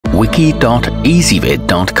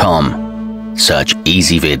wiki.ezvid.com. Search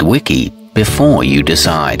Ezvid Wiki before you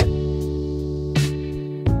decide.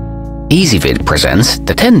 Ezvid presents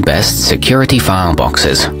the 10 best security file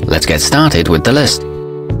boxes. Let's get started with the list.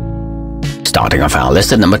 Starting off our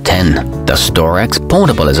list at number 10, the storex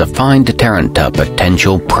Portable is a fine deterrent to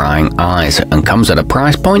potential prying eyes and comes at a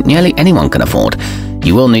price point nearly anyone can afford.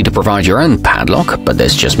 You will need to provide your own padlock, but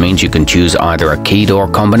this just means you can choose either a keyed or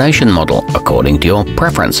combination model according to your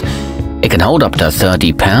preference. It can hold up to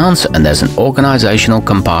 30 pounds and there's an organizational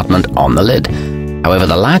compartment on the lid. However,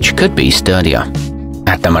 the latch could be sturdier.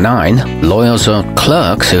 At number 9, lawyers or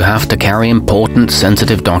clerks who have to carry important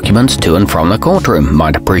sensitive documents to and from the courtroom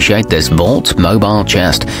might appreciate this vaultz mobile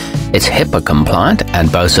chest. It's HIPAA compliant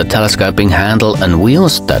and boasts a telescoping handle and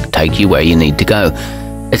wheels that take you where you need to go.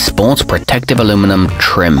 It sports protective aluminum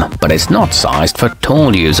trim, but it's not sized for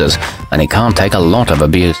tall users and it can't take a lot of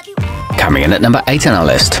abuse. Coming in at number 8 on our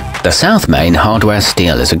list, the South Main hardware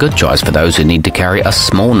steel is a good choice for those who need to carry a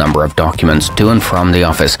small number of documents to and from the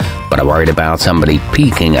office, but are worried about somebody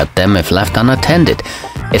peeking at them if left unattended.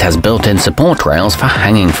 It has built-in support rails for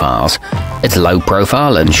hanging files. It's low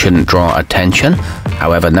profile and shouldn't draw attention.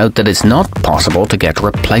 However, note that it's not possible to get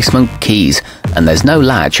replacement keys, and there's no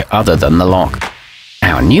latch other than the lock.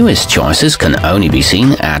 Our newest choices can only be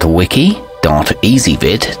seen at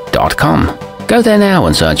wiki.ezvid.com. Go there now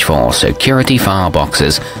and search for security file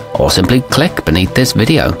boxes, or simply click beneath this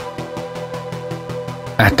video.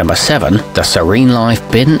 At number 7, the serenelife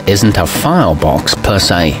bin isn't a file box per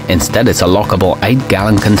se. Instead, it's a lockable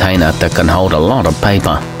 8-gallon container that can hold a lot of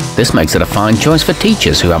paper. This makes it a fine choice for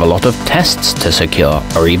teachers who have a lot of tests to secure,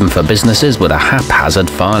 or even for businesses with a haphazard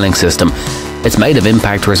filing system. It's made of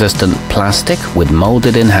impact-resistant plastic with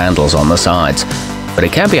molded-in handles on the sides, but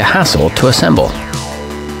it can be a hassle to assemble.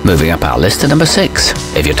 Moving up our list to number 6.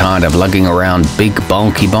 If you're tired of lugging around big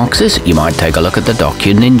bulky boxes, you might take a look at the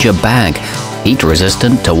Docu Ninja bag. Heat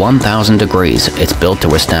resistant to 1000 degrees, it's built to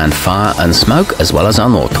withstand fire and smoke as well as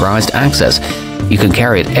unauthorized access. You can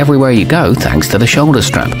carry it everywhere you go thanks to the shoulder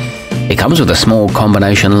strap. It comes with a small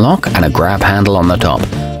combination lock and a grab handle on the top.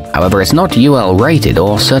 However, it's not UL rated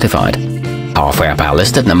or certified. Halfway up our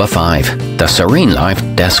list at number 5, the serenelife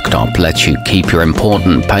desktop lets you keep your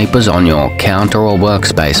important papers on your counter or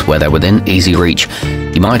workspace where they're within easy reach.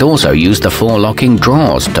 You might also use the 4 locking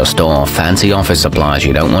drawers to store fancy office supplies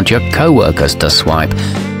you don't want your co-workers to swipe.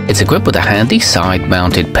 It's equipped with a handy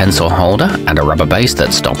side-mounted pencil holder and a rubber base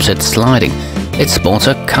that stops it sliding. It sports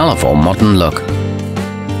a colorful modern look.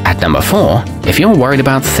 At number 4, if you're worried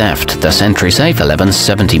about theft, the sentrysafe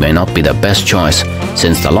 1170 may not be the best choice,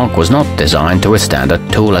 since the lock was not designed to withstand a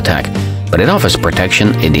tool attack, but it offers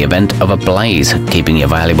protection in the event of a blaze, keeping your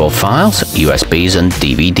valuable files, USBs and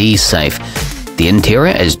DVDs safe. The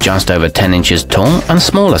interior is just over 10 inches tall and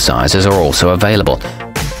smaller sizes are also available.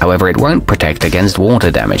 However, it won't protect against water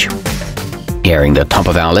damage. Nearing the top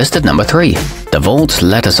of our list at number 3, the vaultz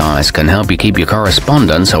letter size can help you keep your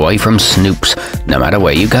correspondence away from snoops, no matter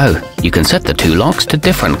where you go. You can set the 2 locks to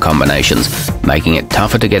different combinations, making it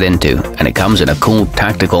tougher to get into, and it comes in a cool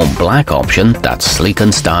tactical black option that's sleek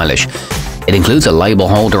and stylish. It includes a label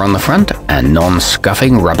holder on the front and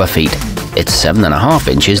non-scuffing rubber feet. It's 7.5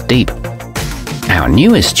 inches deep. Our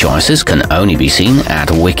newest choices can only be seen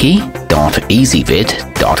at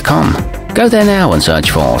wiki.ezvid.com. Go there now and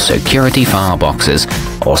search for security file boxes,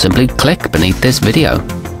 or simply click beneath this video.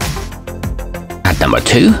 At number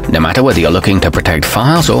 2, no matter whether you're looking to protect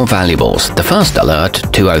files or valuables, the First Alert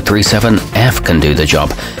 2037F can do the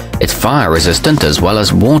job. It's fire resistant as well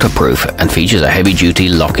as waterproof and features a heavy-duty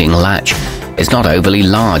locking latch. It's not overly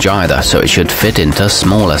large either, so it should fit into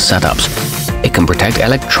smaller setups. It can protect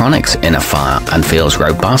electronics in a fire and feels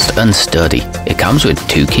robust and sturdy. It comes with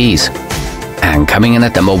 2 keys. And coming in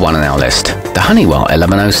at number 1 on our list, the Honeywell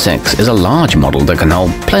 1106 is a large model that can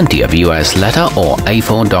hold plenty of US letter or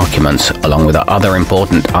A4 documents, along with other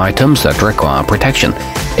important items that require protection.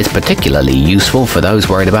 It's particularly useful for those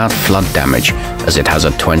worried about flood damage, as it has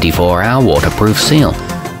a 24-hour waterproof seal.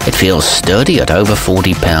 It feels sturdy at over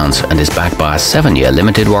 40 pounds and is backed by a 7-year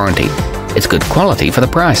limited warranty. It's good quality for the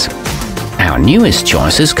price. Our newest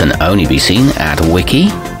choices can only be seen at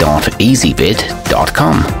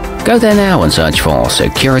wiki.ezvid.com. Go there now and search for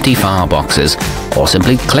security file boxes, or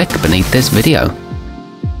simply click beneath this video.